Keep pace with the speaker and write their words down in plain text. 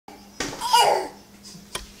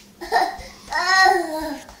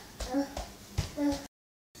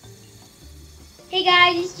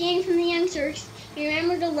Hey guys, it's Jaden from the Youngsters.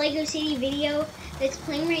 Remember the Lego City video that's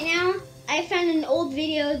playing right now? I found an old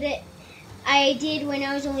video that I did when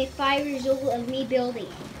I was only 5 years old of me building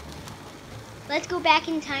it. Let's go back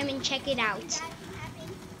in time and check it out.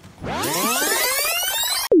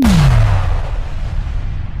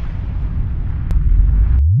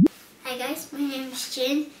 Hi guys, my name is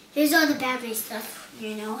Jaden. Here's all the battery stuff,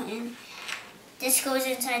 and this goes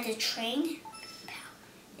inside the train.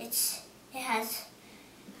 It has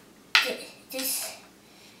this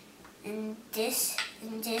and this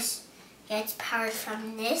and this gets powered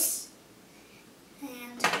from this,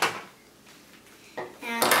 and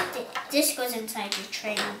this goes inside the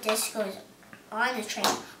train. This goes on the train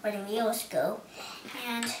where the wheels go,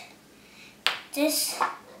 and this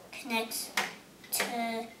connects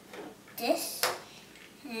to this,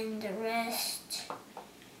 and the rest,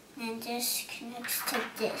 and this connects to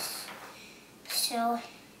this. So.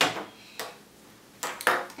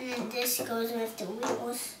 And then this goes with the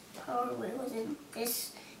wheels, power wheels, and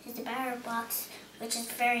this is the battery box, which is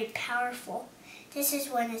very powerful. This is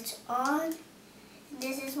when it's on, and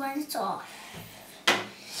this is when it's off.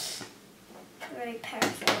 Very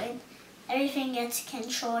powerful, and everything gets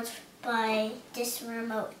controlled by this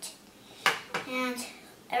remote. And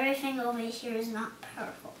everything over here is not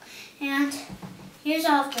powerful. And here's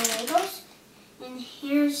all of the Legos, and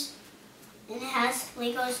it has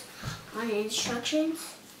Legos on the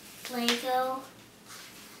instructions. Lego,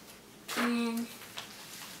 and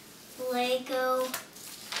Lego,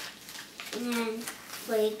 and then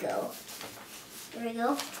Lego. There we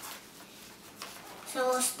go. So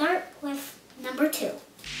we'll start with number 2.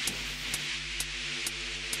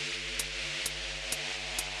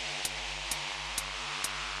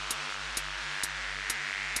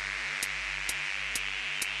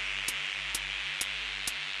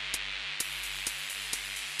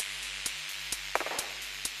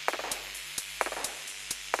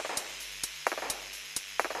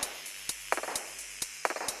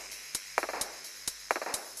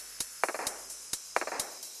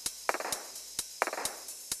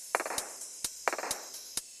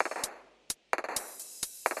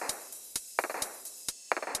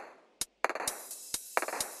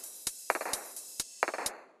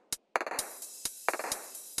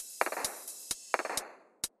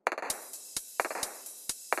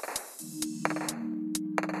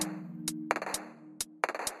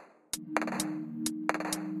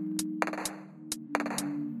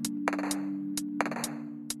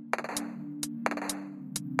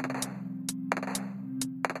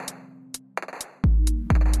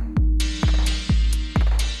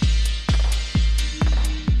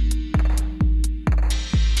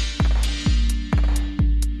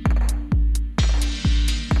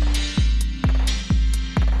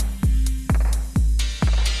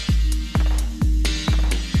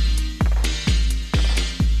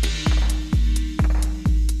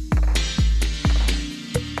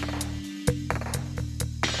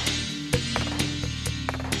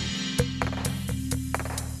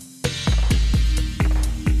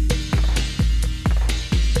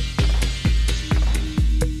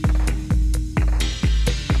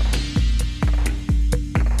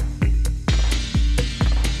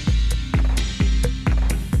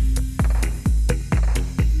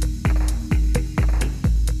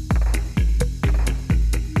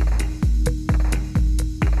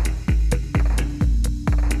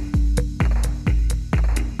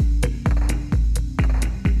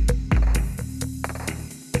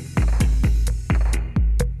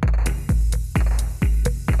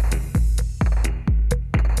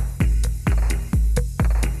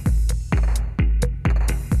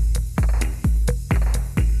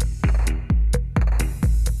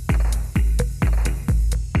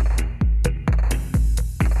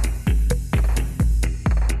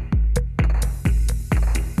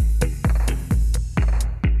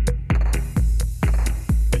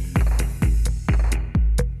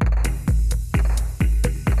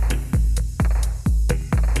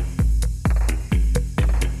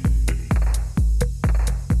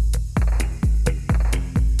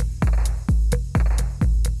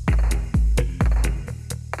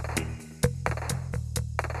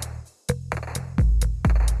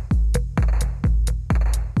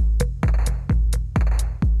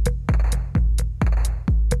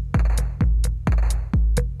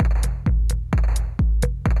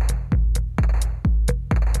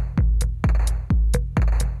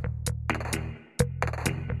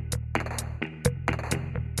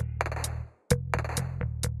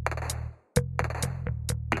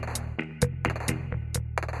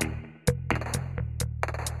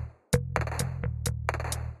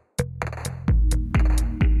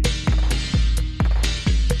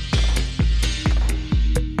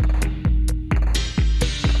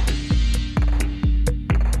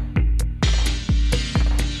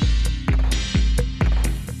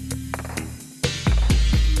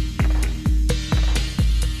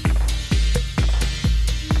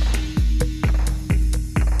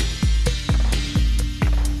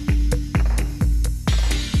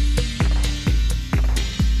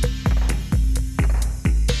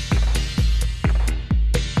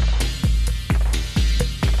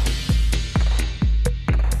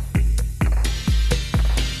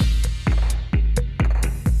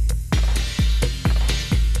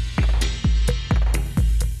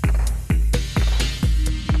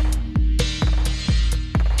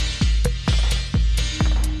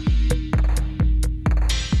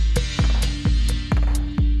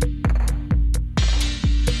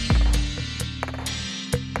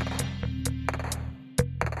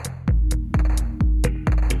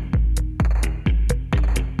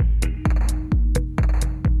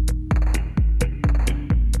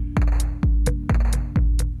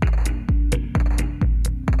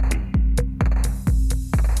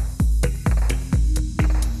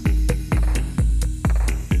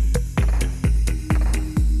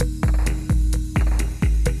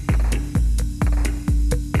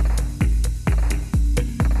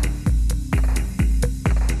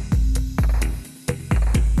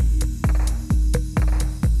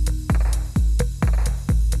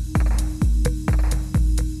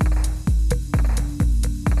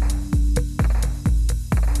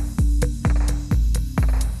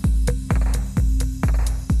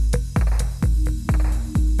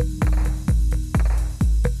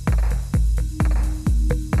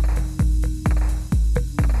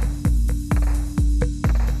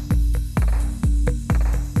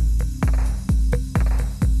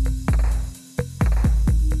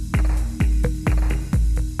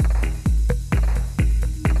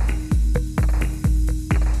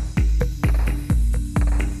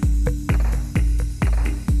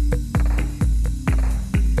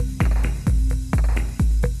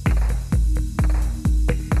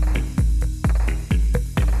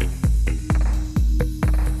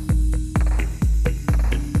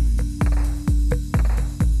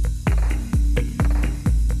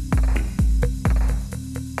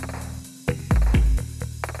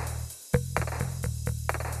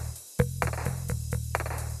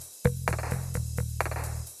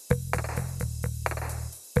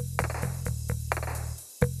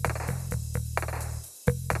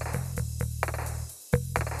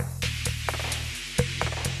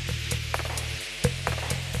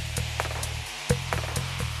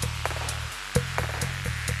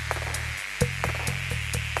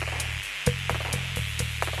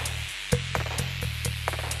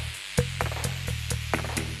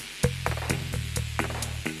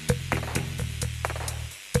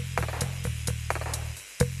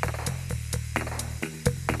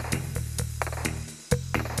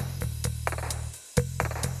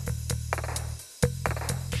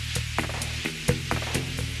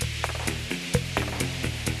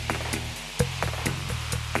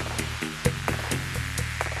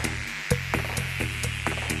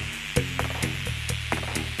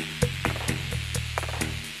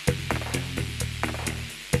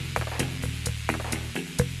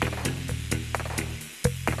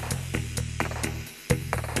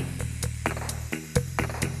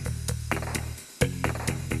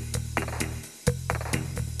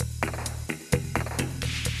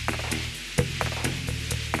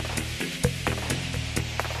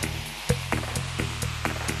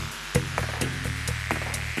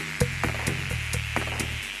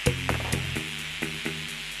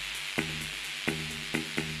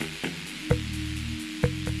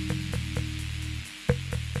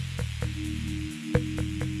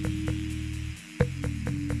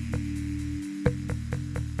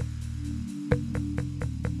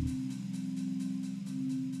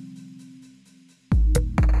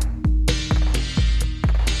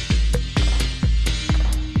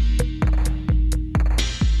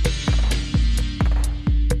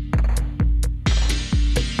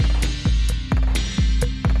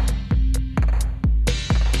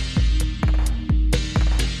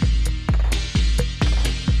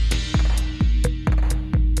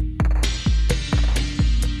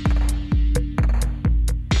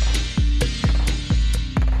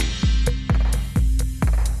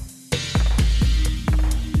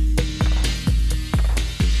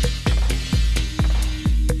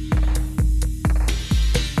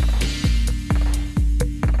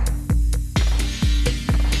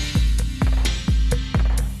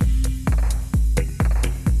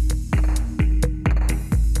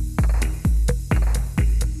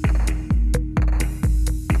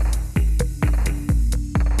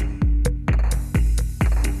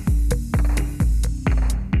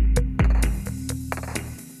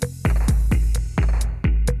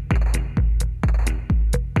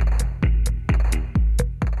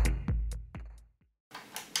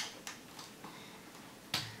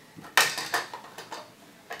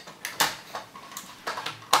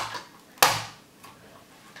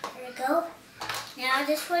 Wow,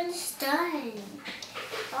 this one's done.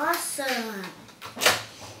 Awesome.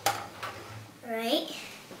 Right?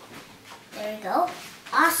 There we go.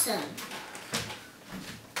 Awesome.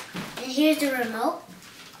 And here's the remote.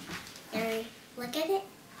 There, look at it.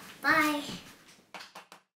 Bye.